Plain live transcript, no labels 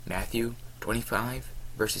Matthew 25,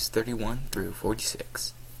 verses 31 through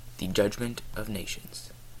 46. The Judgment of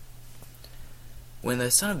Nations. When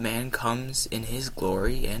the Son of Man comes in his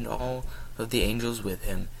glory and all of the angels with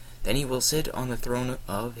him, then he will sit on the throne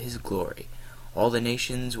of his glory. All the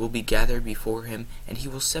nations will be gathered before him, and he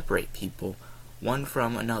will separate people one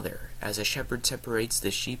from another, as a shepherd separates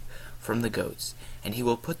the sheep from the goats. And he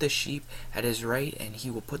will put the sheep at his right, and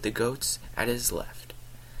he will put the goats at his left.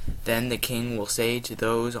 Then the king will say to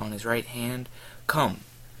those on his right hand, "Come,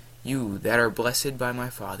 you that are blessed by my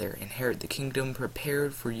Father, inherit the kingdom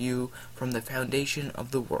prepared for you from the foundation of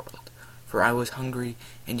the world. For I was hungry,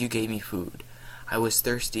 and you gave me food. I was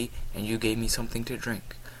thirsty, and you gave me something to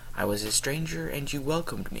drink. I was a stranger, and you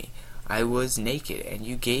welcomed me. I was naked, and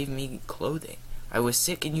you gave me clothing. I was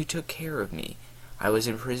sick, and you took care of me. I was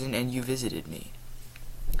in prison, and you visited me."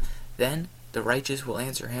 Then the righteous will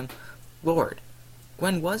answer him, "Lord,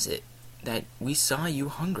 when was it that we saw you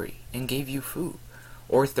hungry and gave you food,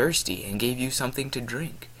 or thirsty and gave you something to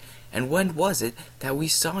drink? And when was it that we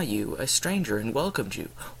saw you a stranger and welcomed you,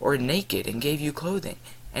 or naked and gave you clothing?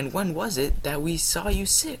 And when was it that we saw you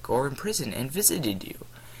sick or in prison and visited you?"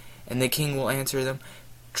 And the king will answer them,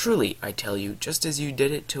 "Truly, I tell you, just as you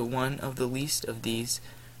did it to one of the least of these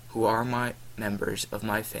who are my members of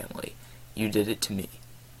my family, you did it to me."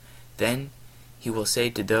 Then he will say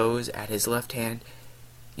to those at his left hand,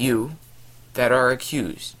 "You that are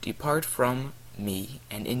accused, depart from me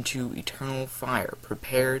and into eternal fire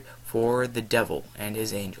prepared for the devil and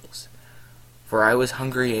his angels. For I was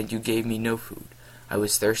hungry, and you gave me no food. I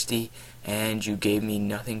was thirsty, and you gave me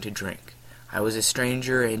nothing to drink. I was a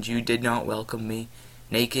stranger, and you did not welcome me,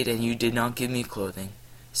 naked, and you did not give me clothing,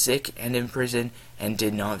 sick and in prison, and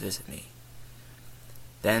did not visit me."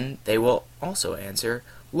 Then they will also answer,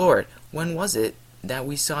 "Lord, when was it that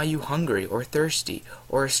we saw you hungry, or thirsty,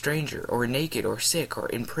 or a stranger, or naked, or sick, or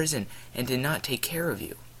in prison, and did not take care of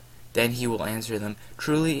you?" Then he will answer them,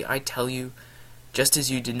 "Truly I tell you, just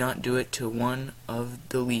as you did not do it to one of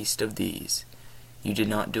the least of these, you did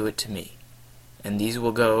not do it to me." And these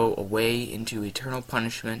will go away into eternal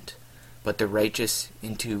punishment, but the righteous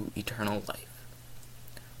into eternal life.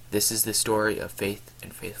 This is the story of faith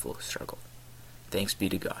and faithful struggle. Thanks be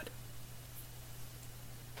to God.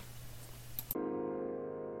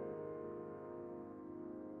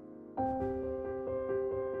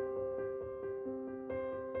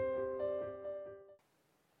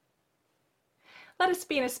 Let us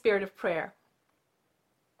be in a spirit of prayer.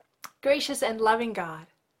 Gracious and loving God,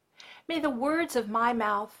 may the words of my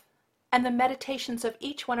mouth and the meditations of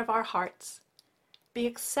each one of our hearts be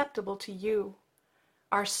acceptable to you,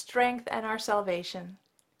 our strength and our salvation.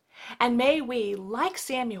 And may we, like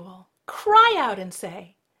Samuel, cry out and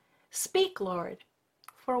say, "Speak, Lord,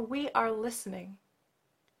 for we are listening."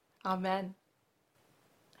 Amen.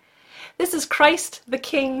 This is Christ the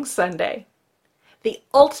King Sunday, the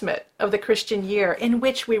ultimate of the Christian year, in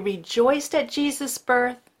which we rejoiced at Jesus'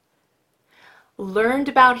 birth, learned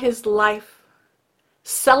about his life,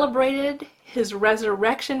 celebrated his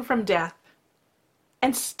resurrection from death,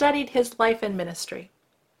 and studied his life and ministry.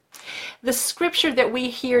 The scripture that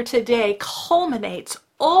we hear today culminates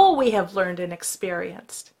all we have learned and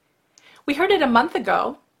experienced. We heard it a month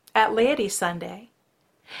ago at Laity Sunday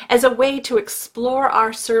as a way to explore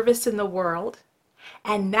our service in the world,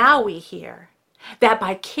 and now we hear that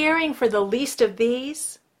by caring for the least of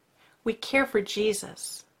these, we care for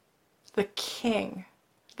Jesus, the King,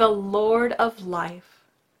 the Lord of life.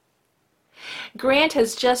 Grant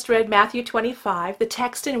has just read Matthew 25, the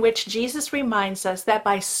text in which Jesus reminds us that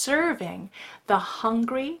by serving the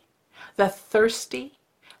hungry, the thirsty,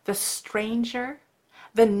 the stranger,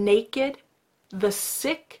 the naked, the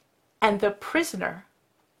sick, and the prisoner,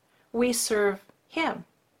 we serve him,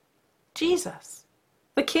 Jesus,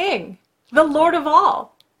 the King, the Lord of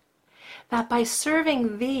all. That by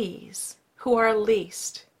serving these who are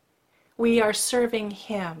least, we are serving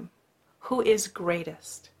him who is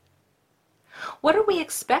greatest. What are we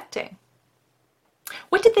expecting?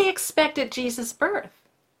 What did they expect at Jesus' birth?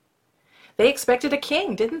 They expected a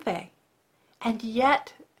king, didn't they? And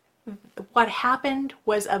yet, what happened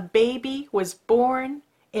was a baby was born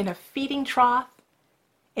in a feeding trough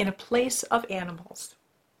in a place of animals.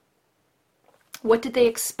 What did they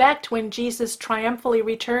expect when Jesus triumphantly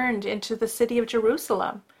returned into the city of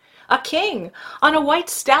Jerusalem? A king on a white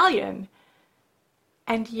stallion.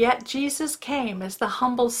 And yet Jesus came as the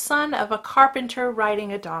humble son of a carpenter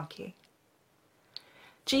riding a donkey.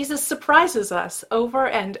 Jesus surprises us over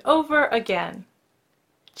and over again.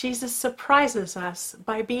 Jesus surprises us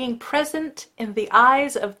by being present in the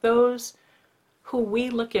eyes of those who we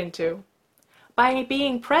look into, by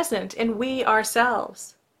being present in we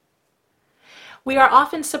ourselves. We are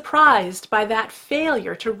often surprised by that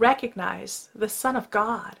failure to recognize the Son of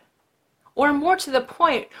God. Or more to the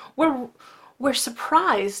point, we're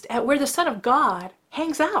surprised at where the Son of God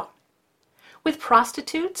hangs out. With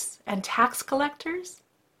prostitutes and tax collectors,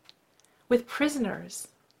 with prisoners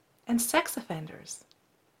and sex offenders.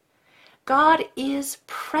 God is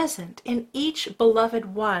present in each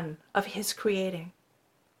beloved one of his creating.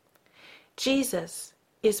 Jesus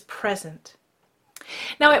is present.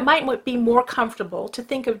 Now, it might be more comfortable to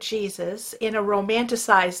think of Jesus in a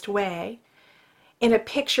romanticized way, in a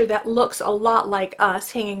picture that looks a lot like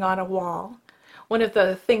us hanging on a wall. One of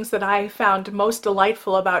the things that I found most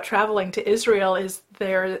delightful about traveling to Israel is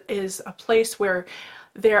there is a place where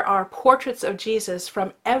there are portraits of Jesus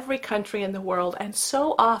from every country in the world, and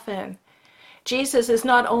so often Jesus is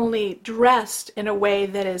not only dressed in a way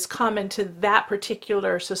that is common to that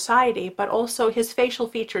particular society, but also his facial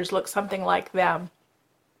features look something like them.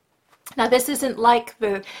 Now, this isn't like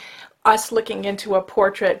us looking into a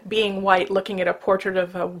portrait, being white, looking at a portrait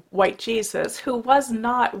of a white Jesus, who was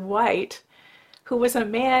not white, who was a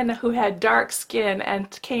man who had dark skin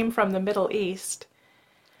and came from the Middle East.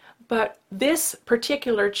 But this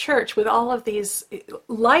particular church, with all of these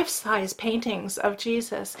life-size paintings of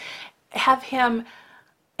Jesus, have him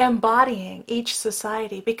embodying each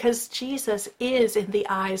society, because Jesus is in the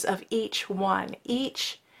eyes of each one,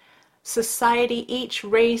 each society, each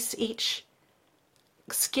race, each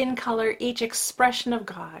skin color, each expression of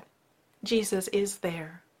God. Jesus is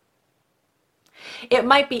there. It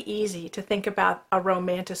might be easy to think about a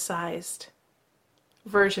romanticized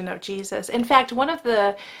version of Jesus. In fact, one of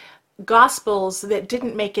the Gospels that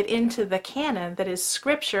didn't make it into the canon, that is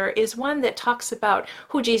Scripture, is one that talks about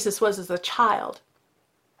who Jesus was as a child.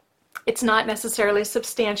 It's not necessarily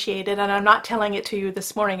substantiated, and I'm not telling it to you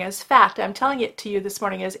this morning as fact. I'm telling it to you this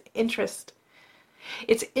morning as interest.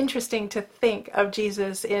 It's interesting to think of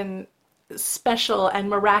Jesus in special and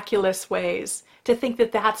miraculous ways, to think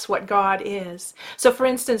that that's what God is. So, for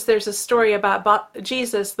instance, there's a story about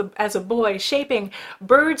Jesus as a boy shaping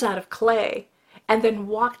birds out of clay and then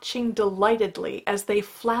watching delightedly as they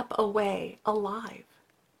flap away alive.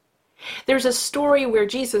 There's a story where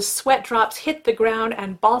Jesus' sweat drops hit the ground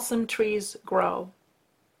and balsam trees grow.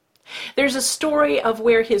 There's a story of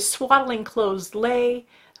where his swaddling clothes lay,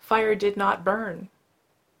 fire did not burn.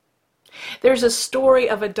 There's a story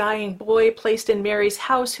of a dying boy placed in Mary's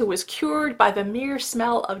house who was cured by the mere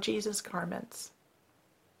smell of Jesus' garments.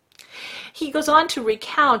 He goes on to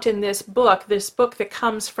recount in this book that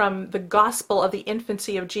comes from the Gospel of the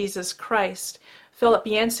Infancy of Jesus Christ. Philip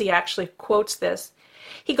Yancey actually quotes this.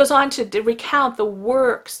 He goes on to recount the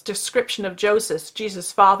works description of Joseph,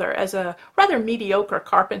 Jesus' father, as a rather mediocre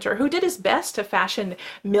carpenter who did his best to fashion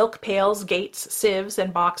milk pails, gates, sieves,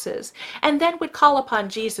 and boxes, and then would call upon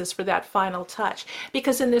Jesus for that final touch.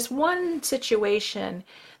 Because in this one situation,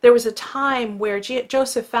 there was a time where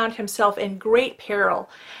Joseph found himself in great peril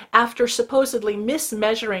after supposedly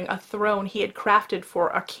mismeasuring a throne he had crafted for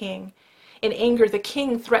a king. In anger, the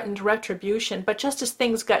king threatened retribution, but just as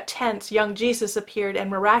things got tense, young Jesus appeared, and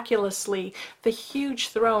miraculously, the huge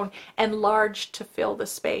throne enlarged to fill the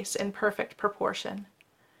space in perfect proportion.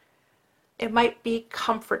 It might be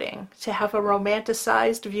comforting to have a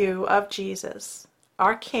romanticized view of Jesus,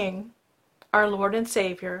 our King, our Lord and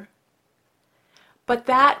Savior, but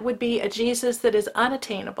that would be a Jesus that is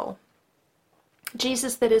unattainable,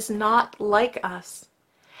 Jesus that is not like us,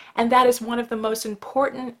 and that is one of the most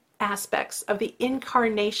important aspects of the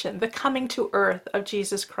incarnation, the coming to earth of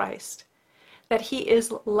Jesus Christ, that he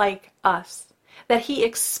is like us, that he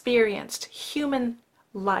experienced human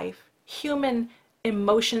life, human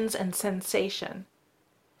emotions and sensation.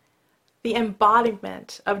 The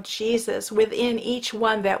embodiment of Jesus within each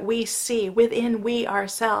one that we see, within we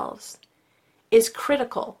ourselves, is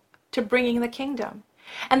critical to bringing the kingdom.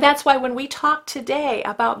 And that's why when we talk today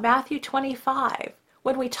about Matthew 25,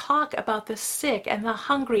 when we talk about the sick and the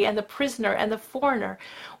hungry and the prisoner and the foreigner,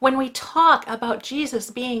 when we talk about Jesus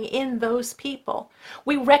being in those people,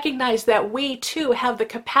 we recognize that we too have the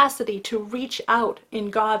capacity to reach out in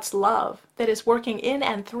God's love that is working in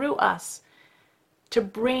and through us to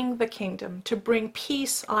bring the kingdom, to bring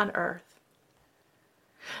peace on earth.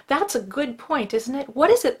 That's a good point, isn't it? What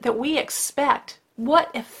is it that we expect?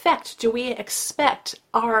 What effect do we expect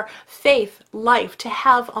our faith life to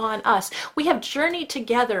have on us? We have journeyed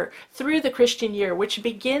together through the Christian year, which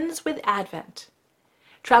begins with Advent,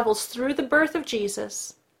 travels through the birth of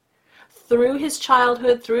Jesus, through his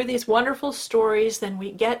childhood, through these wonderful stories, then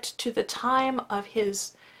we get to the time of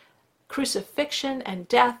his crucifixion and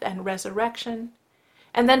death and resurrection.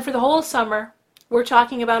 And then for the whole summer, We're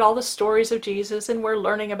talking about all the stories of Jesus, and we're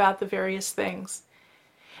learning about the various things.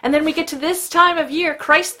 And then we get to this time of year,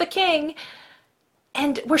 Christ the King,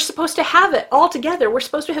 and we're supposed to have it all together. We're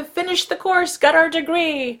supposed to have finished the course, got our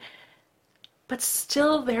degree. But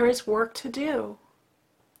still there is work to do.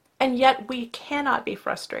 And yet we cannot be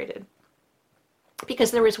frustrated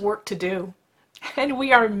because there is work to do. And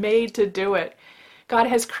we are made to do it. God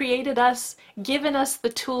has created us, given us the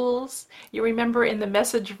tools. You remember in the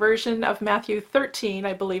Message version of Matthew 13,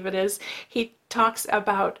 I believe it is, he talks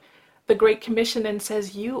about the Great Commission and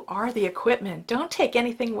says, you are the equipment. Don't take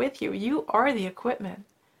anything with you. You are the equipment.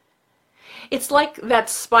 It's like that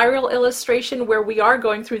spiral illustration where we are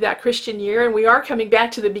going through that Christian year and we are coming back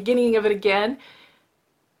to the beginning of it again.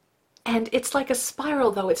 And it's like a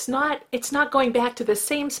spiral, though. It's not going back to the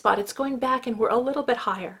same spot. It's going back and we're a little bit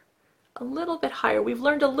higher. A little bit higher. We've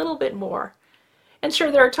learned a little bit more. And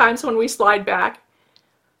sure, there are times when we slide back,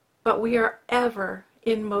 but we are ever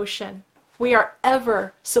in motion. We are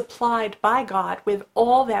ever supplied by God with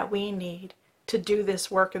all that we need to do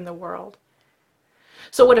this work in the world.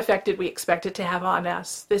 So what effect did we expect it to have on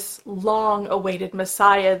us? This long-awaited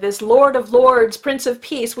Messiah, this Lord of Lords, Prince of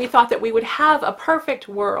Peace, we thought that we would have a perfect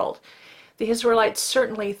world. The Israelites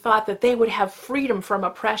certainly thought that they would have freedom from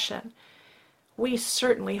oppression. We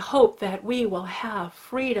certainly hope that we will have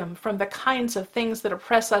freedom from the kinds of things that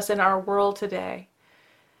oppress us in our world today.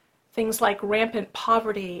 Things like rampant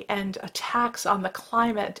poverty and attacks on the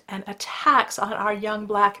climate and attacks on our young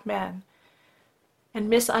black men, and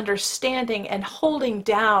misunderstanding and holding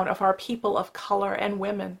down of our people of color and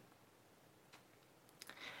women.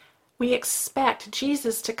 We expect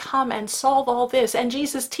Jesus to come and solve all this, and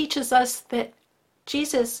Jesus teaches us that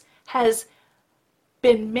Jesus has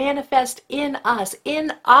been manifest in us,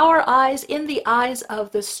 in our eyes, in the eyes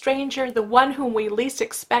of the stranger, the one whom we least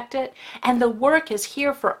expect it, and the work is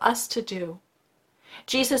here for us to do.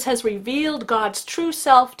 Jesus has revealed God's true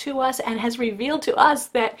self to us and has revealed to us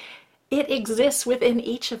that it exists within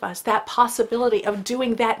each of us, that possibility of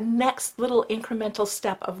doing that next little incremental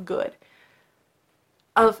step of good,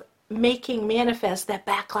 of making manifest that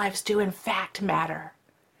Black lives do in fact matter,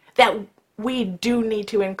 that we do need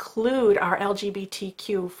to include our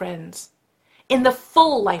LGBTQ friends in the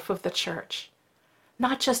full life of the church,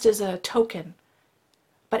 not just as a token,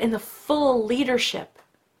 but in the full leadership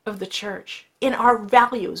of the church, in our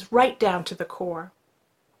values right down to the core.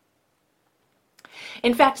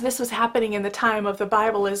 In fact, this was happening in the time of the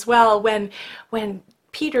Bible as well, when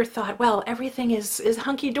Peter thought, well, everything is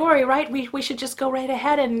hunky-dory, right? We should just go right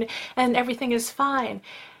ahead and everything is fine.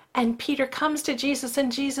 And Peter comes to Jesus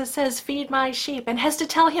and Jesus says, feed my sheep, and has to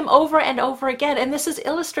tell him over and over again. And this is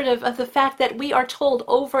illustrative of the fact that we are told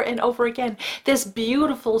over and over again this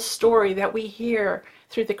beautiful story that we hear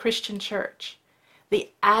through the Christian church. The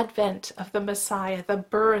advent of the Messiah, the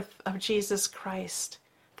birth of Jesus Christ,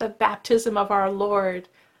 the baptism of our Lord,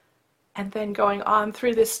 and then going on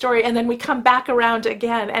through this story, and then we come back around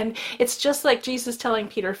again, and it's just like Jesus telling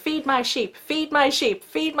Peter, feed my sheep, feed my sheep,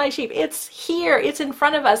 feed my sheep. It's here, it's in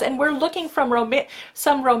front of us, and we're looking from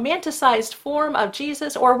some romanticized form of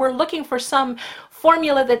Jesus, or we're looking for some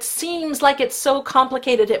formula that seems like it's so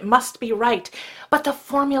complicated it must be right. But the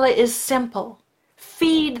formula is simple.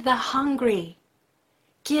 Feed the hungry.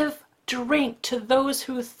 Give drink to those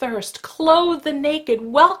who thirst, clothe the naked,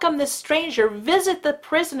 welcome the stranger, visit the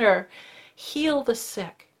prisoner, heal the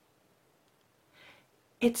sick.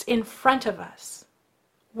 It's in front of us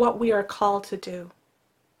what we are called to do.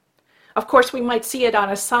 Of course, we might see it on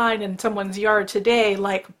a sign in someone's yard today,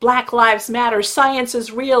 like Black Lives Matter, science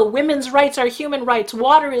is real, women's rights are human rights,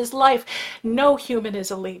 water is life, no human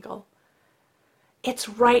is illegal. It's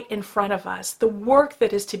right in front of us, the work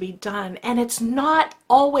that is to be done. And it's not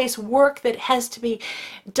always work that has to be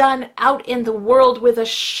done out in the world with a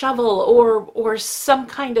shovel or some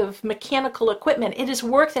kind of mechanical equipment. It is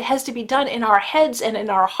work that has to be done in our heads and in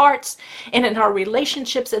our hearts and in our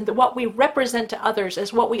relationships, and what we represent to others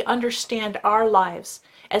as what we understand our lives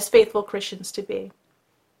as faithful Christians to be.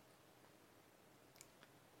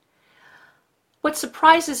 What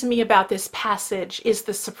surprises me about this passage is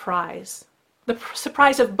the surprise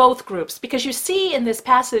of both groups, because you see in this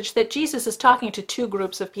passage that Jesus is talking to two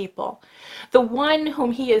groups of people. The one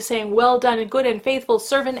whom he is saying, well done, good and faithful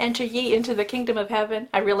servant, enter ye into the kingdom of heaven.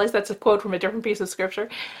 I realize that's a quote from a different piece of scripture.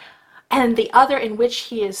 And the other in which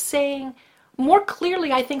he is saying, more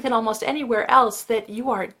clearly I think than almost anywhere else, that you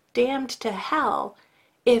are damned to hell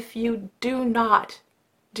if you do not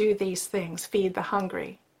do these things, feed the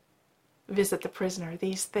hungry, visit the prisoner,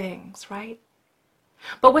 these things, right?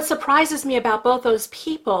 But what surprises me about both those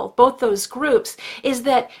people, both those groups, is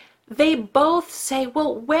that they both say,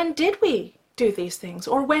 well, when did we do these things?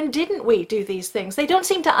 Or when didn't we do these things? They don't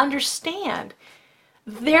seem to understand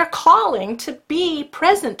their calling to be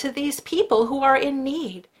present to these people who are in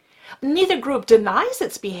need. Neither group denies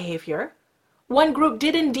its behavior. One group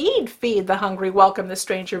did indeed feed the hungry, welcome the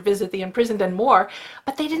stranger, visit the imprisoned, and more,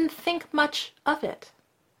 but they didn't think much of it.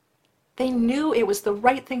 They knew it was the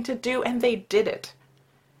right thing to do, and they did it.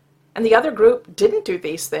 And the other group didn't do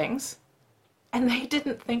these things, and they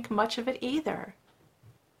didn't think much of it either.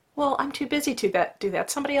 Well, I'm too busy to do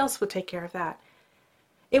that. Somebody else would take care of that.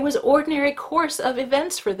 It was ordinary course of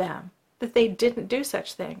events for them that they didn't do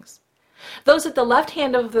such things. Those at the left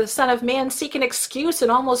hand of the Son of Man seek an excuse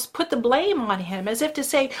and almost put the blame on him, as if to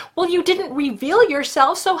say, well, you didn't reveal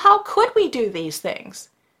yourself, so how could we do these things?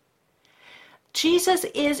 Jesus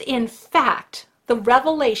is, in fact, the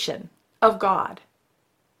revelation of God,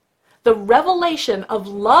 the revelation of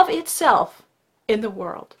love itself in the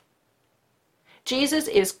world. Jesus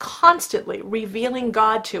is constantly revealing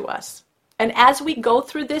God to us. And as we go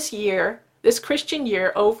through this year, this Christian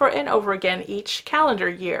year, over and over again, each calendar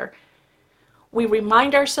year, we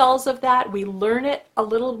remind ourselves of that, we learn it a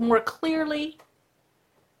little more clearly,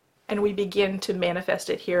 and we begin to manifest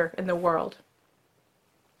it here in the world.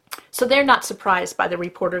 So they're not surprised by the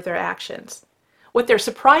report of their actions. What they're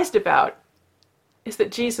surprised about is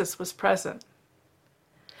that Jesus was present.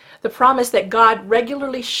 The promise that God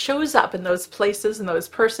regularly shows up in those places and those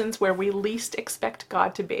persons where we least expect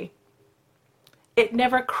God to be. It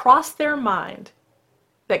never crossed their mind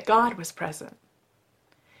that God was present.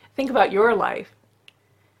 Think about your life.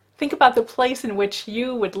 Think about the place in which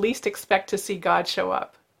you would least expect to see God show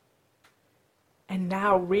up. And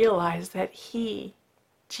now realize that He,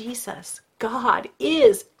 Jesus, God,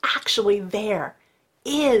 is actually there,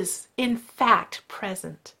 is in fact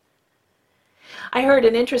present. I heard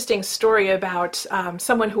an interesting story about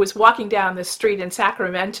someone who was walking down the street in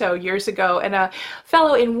Sacramento years ago, and a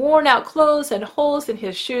fellow in worn out clothes and holes in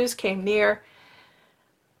his shoes came near.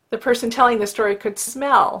 The person telling the story could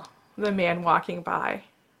smell the man walking by.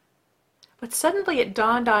 But suddenly it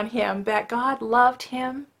dawned on him that God loved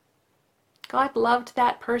him. God loved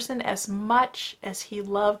that person as much as He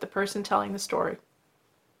loved the person telling the story.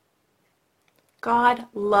 God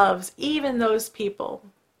loves even those people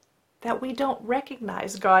that we don't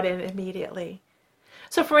recognize God in immediately.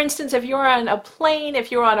 So for instance, if you're on a plane,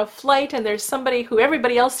 if you're on a flight, and there's somebody who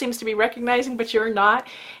everybody else seems to be recognizing, but you're not,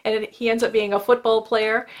 and he ends up being a football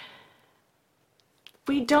player,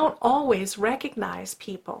 we don't always recognize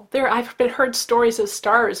people. I've heard stories of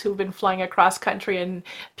stars who've been flying across country, and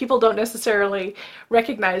people don't necessarily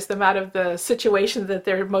recognize them out of the situation that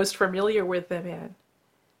they're most familiar with them in.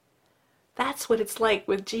 That's what it's like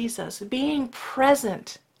with Jesus, being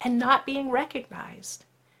present and not being recognized.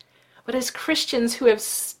 But as Christians who have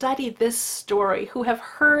studied this story, who have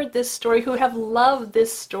heard this story, who have loved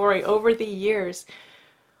this story over the years,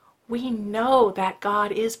 we know that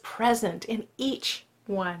God is present in each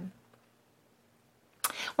one.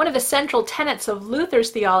 One of the central tenets of Luther's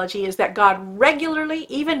theology is that God regularly,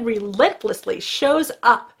 even relentlessly, shows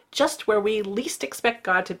up just where we least expect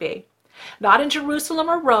God to be. Not in Jerusalem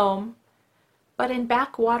or Rome, but in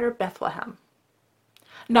backwater Bethlehem.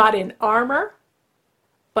 Not in armor,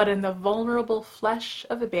 but in the vulnerable flesh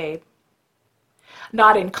of a babe.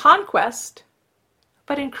 Not in conquest,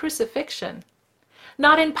 but in crucifixion.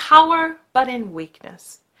 Not in power, but in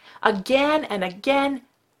weakness. Again and again,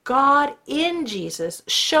 God in Jesus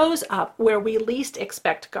shows up where we least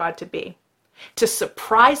expect God to be. To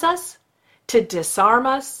surprise us, to disarm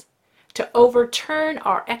us, to overturn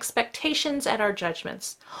our expectations and our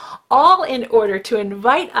judgments, all in order to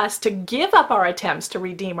invite us to give up our attempts to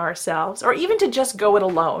redeem ourselves, or even to just go it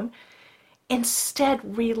alone,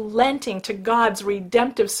 instead relenting to God's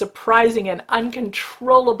redemptive, surprising, and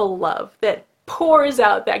uncontrollable love that pours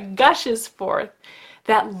out, that gushes forth,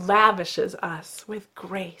 that lavishes us with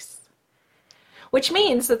grace. Which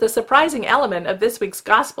means that the surprising element of this week's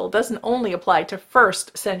gospel doesn't only apply to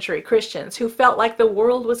first century Christians who felt like the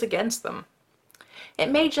world was against them.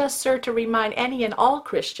 It may just serve to remind any and all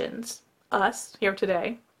Christians, us here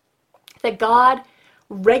today, that God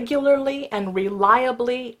regularly and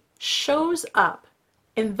reliably shows up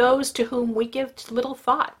in those to whom we give little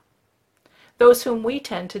thought, those whom we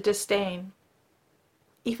tend to disdain,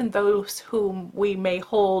 even those whom we may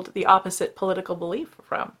hold the opposite political belief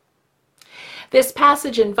from. This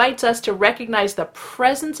passage invites us to recognize the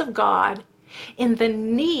presence of God in the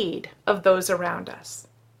need of those around us.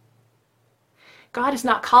 God is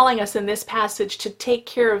not calling us in this passage to take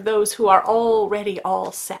care of those who are already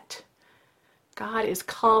all set. God is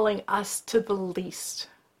calling us to the least.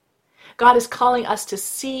 God is calling us to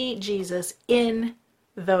see Jesus in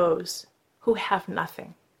those who have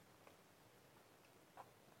nothing.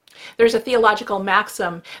 There's a theological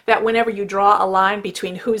maxim that whenever you draw a line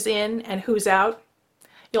between who's in and who's out,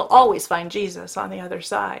 you'll always find Jesus on the other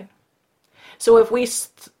side. So if we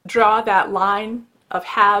draw that line of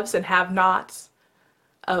haves and have-nots,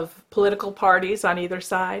 of political parties on either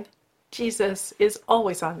side, Jesus is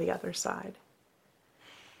always on the other side.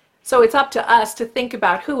 So it's up to us to think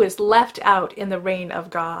about who is left out in the reign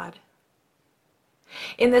of God.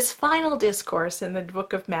 In this final discourse in the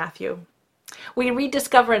book of Matthew, we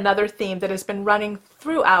rediscover another theme that has been running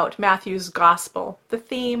throughout Matthew's gospel, the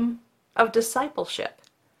theme of discipleship.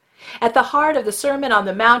 At the heart of the Sermon on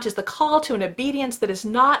the Mount is the call to an obedience that is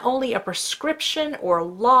not only a prescription or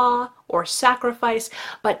law or sacrifice,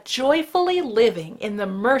 but joyfully living in the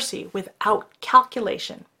mercy without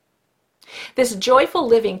calculation. This joyful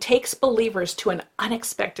living takes believers to an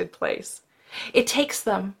unexpected place. It takes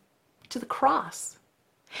them to the cross.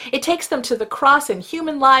 It takes them to the cross in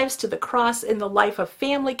human lives, to the cross in the life of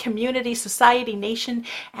family, community, society, nation,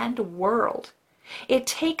 and world. It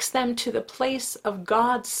takes them to the place of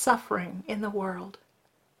God's suffering in the world.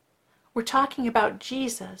 We're talking about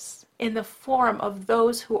Jesus in the form of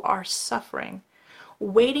those who are suffering,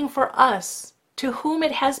 waiting for us, to whom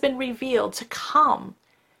it has been revealed, to come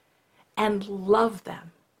and love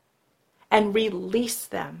them and release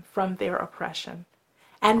them from their oppression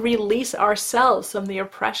and release ourselves from the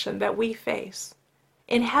oppression that we face,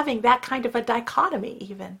 in having that kind of a dichotomy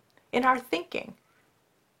even in our thinking.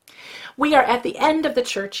 We are at the end of the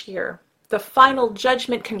church year. The final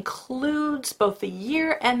judgment concludes both the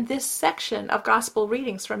year and this section of gospel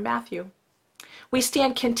readings from Matthew. We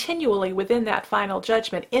stand continually within that final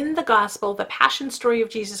judgment in the gospel, the passion story of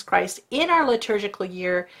Jesus Christ, in our liturgical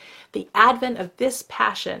year, the advent of this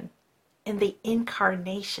passion, in the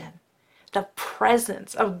incarnation, the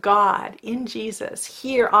presence of God in Jesus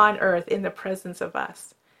here on earth in the presence of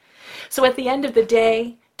us. So at the end of the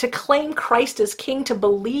day, to claim Christ as King, to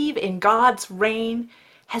believe in God's reign,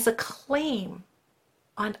 has a claim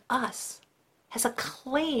on us, has a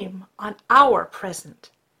claim on our present,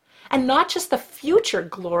 and not just the future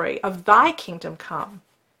glory of thy kingdom come.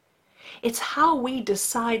 It's how we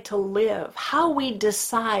decide to live, how we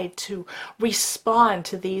decide to respond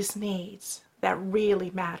to these needs that really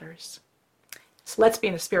matters. So let's be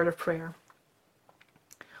in a spirit of prayer.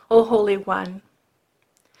 O Holy One,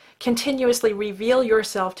 continuously reveal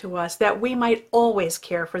yourself to us that we might always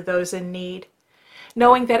care for those in need,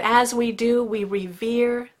 knowing that as we do, we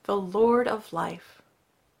revere the Lord of life,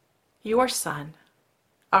 your Son,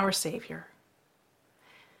 our Savior.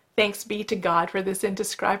 Thanks be to God for this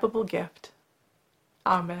indescribable gift.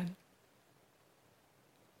 Amen.